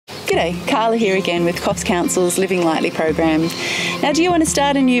G'day, Karla here again with Coffs Council's Living Lightly program. Now, do you want to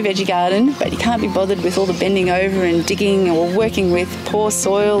start a new veggie garden, but you can't be bothered with all the bending over and digging or working with poor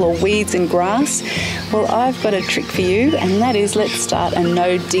soil or weeds and grass? Well, I've got a trick for you, and that is let's start a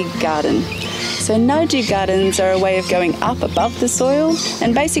no-dig garden. So no-dig gardens are a way of going up above the soil,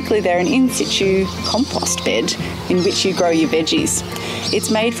 and basically they're an in-situ compost bed in which you grow your veggies.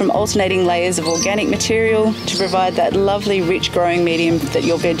 It's made from alternating layers of organic material to provide that lovely rich growing medium that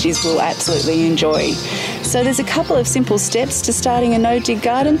your veggies will absolutely enjoy. So there's a couple of simple steps to starting a no-dig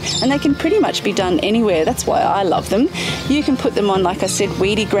garden, and they can pretty much be done anywhere. That's why I love them. You can put them on, like I said,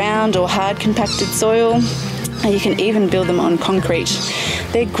 weedy ground or hard compacted soil, and you can even build them on concrete.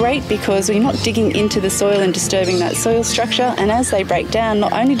 They're great because you're not digging into the soil and disturbing that soil structure, and as they break down,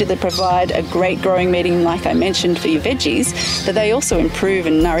 not only do they provide a great growing medium like I mentioned for your veggies, but they also improve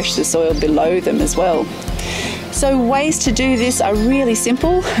and nourish the soil below them as well. So ways to do this are really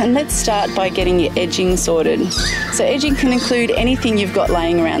simple, and let's start by getting your edging sorted. So edging can include anything you've got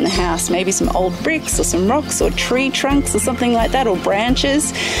laying around the house, maybe some old bricks or some rocks or tree trunks or something like that, or branches,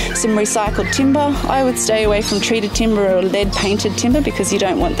 some recycled timber. I would stay away from treated timber or lead painted timber because you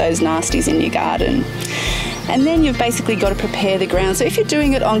don't want those nasties in your garden. And then you've basically got to prepare the ground. So if you're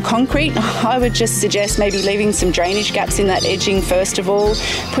doing it on concrete, I would just suggest maybe leaving some drainage gaps in that edging first of all,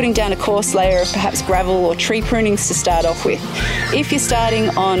 putting down a coarse layer of perhaps gravel or tree prunings to start off with. If you're starting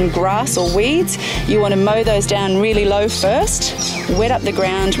on grass or weeds, you want to mow those down really low first, wet up the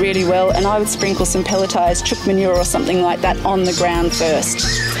ground really well, and I would sprinkle some pelletized chook manure or something like that on the ground first.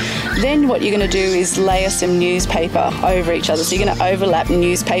 Then what you're going to do is layer some newspaper over each other. So you're going to overlap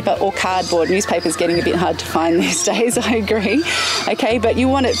newspaper or cardboard. Newspaper's getting a bit hard to find these days, I agree. Okay, but you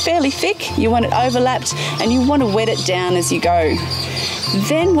want it fairly thick, you want it overlapped, and you want to wet it down as you go.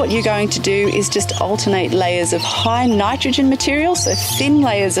 Then what you're going to do is just alternate layers of high nitrogen materials, so thin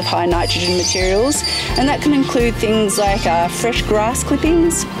layers of high nitrogen materials, and that can include things like fresh grass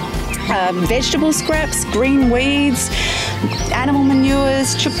clippings, vegetable scraps, green weeds, animal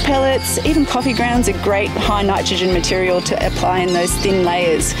manures, chook pellets, even coffee grounds are great high nitrogen material to apply in those thin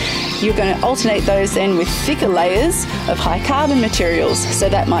layers. You're going to alternate those then with thicker layers of high carbon materials. So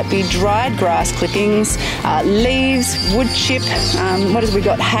that might be dried grass clippings, leaves, wood chip, what have we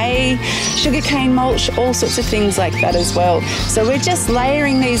got, hay, sugarcane mulch, all sorts of things like that as well. So we're just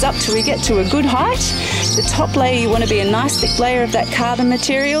layering these up till we get to a good height. The top layer, you want to be a nice thick layer of that carbon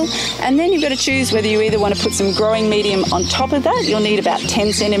material, and then you've got to choose whether you either want to put some growing medium on top of that. You'll need about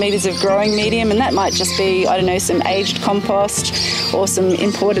 10 centimetres of growing medium, and that might just be, I don't know, some aged compost or some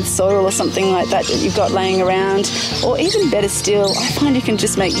imported soil or something like that that you've got laying around. Or even better still, I find you can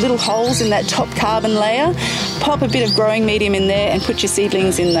just make little holes in that top carbon layer, pop a bit of growing medium in there and put your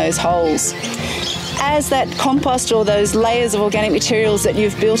seedlings in those holes. As that compost or those layers of organic materials that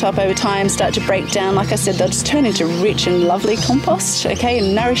you've built up over time start to break down, like I said, they'll just turn into rich and lovely compost, okay,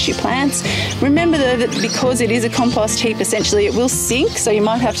 and nourish your plants. Remember though that because it is a compost heap, essentially it will sink, so you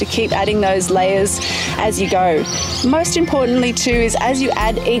might have to keep adding those layers as you go. Most importantly too is as you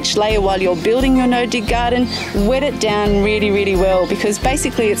add each layer while you're building your no-dig garden, wet it down really, really well, because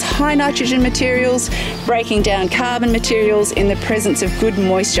basically it's high nitrogen materials breaking down carbon materials in the presence of good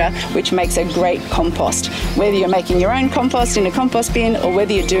moisture, which makes a great compost. Whether you're making your own compost in a compost bin or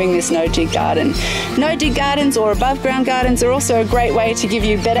whether you're doing this no-dig garden. No-dig gardens or above ground gardens are also a great way to give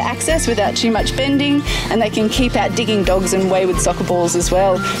you better access without too much bending, and they can keep out digging dogs and wayward soccer balls as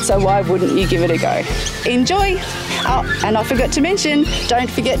well, so why wouldn't you give it a go? Enjoy! Oh, and I forgot to mention, don't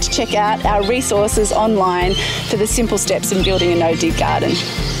forget to check out our resources online for the simple steps in building a no-dig garden.